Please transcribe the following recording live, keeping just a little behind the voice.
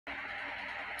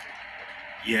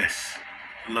Yes,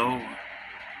 Lord.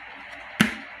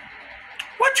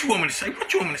 What you want me to say?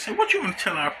 What you want me to say? What you want me to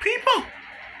tell our people?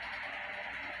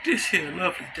 This here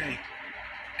lovely day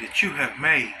that you have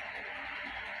made.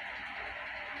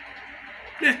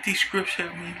 Let these scripts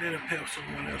help me. Let them help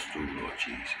someone else through, Lord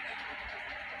Jesus.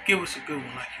 Give us a good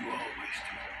one like you always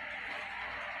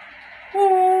do.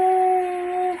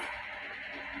 Ooh.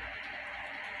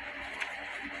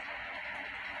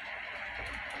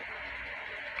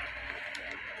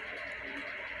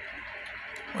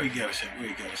 Where you got us at? Where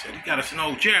you got us at? He got us in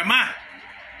old Jeremiah.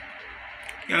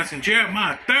 He got us in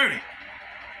Jeremiah 30.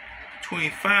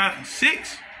 Between 5 and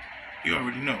 6. You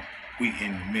already know. We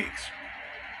in the mix.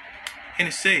 And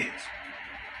it says,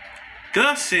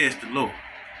 thus says the Lord,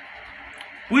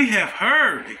 we have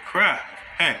heard a cry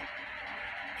of panic,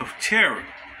 of terror,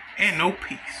 and no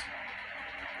peace.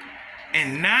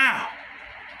 And now,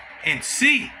 and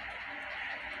see,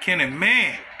 can a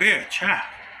man bear a child?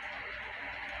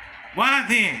 Why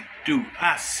then do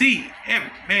I see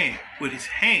every man with his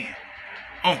hand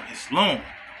on his loin,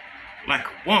 like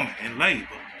a woman in labor?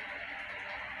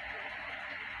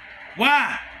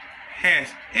 Why has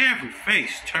every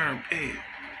face turned pale?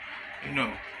 You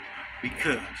know,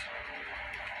 because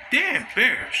they're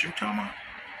embarrassed. You talking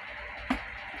about?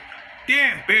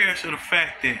 They're embarrassed of the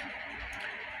fact that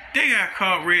they got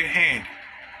caught red-handed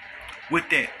with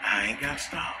that. I ain't gotta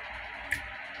stop.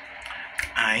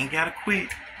 I ain't gotta quit.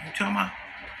 You talking about?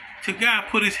 Till God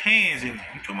put his hands in it.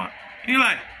 You talking about? You're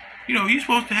like, you know, you're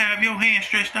supposed to have your hands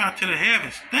stretched out to the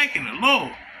heavens, thanking the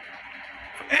Lord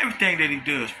for everything that he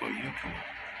does for you. You talking about?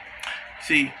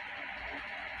 See,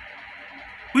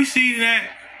 we see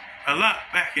that a lot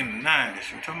back in the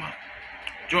 90s. You talking about?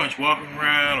 Joints walking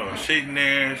around or sitting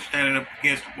there, standing up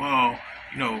against the wall,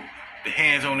 you know, the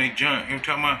hands on their joint. You know what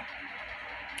I'm talking about?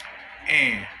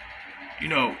 And, you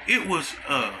know, it was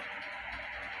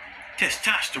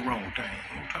testosterone thing.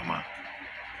 You know what I'm talking about?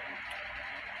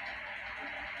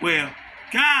 Well,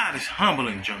 God is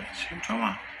humbling joints. You know what I'm talking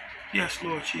about? Yes,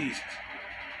 Lord Jesus.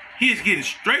 He is getting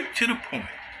straight to the point.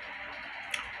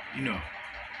 You know,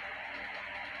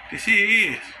 this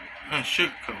here is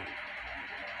unsugarcoated.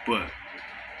 But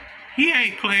he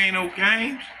ain't playing no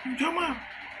games. You know what I'm talking about?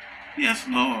 Yes,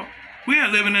 Lord. We are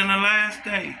living in the last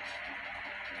days.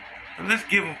 So let's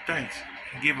give him thanks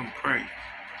and give him praise.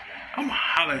 I'm going to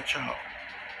holler at y'all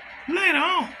later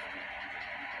on.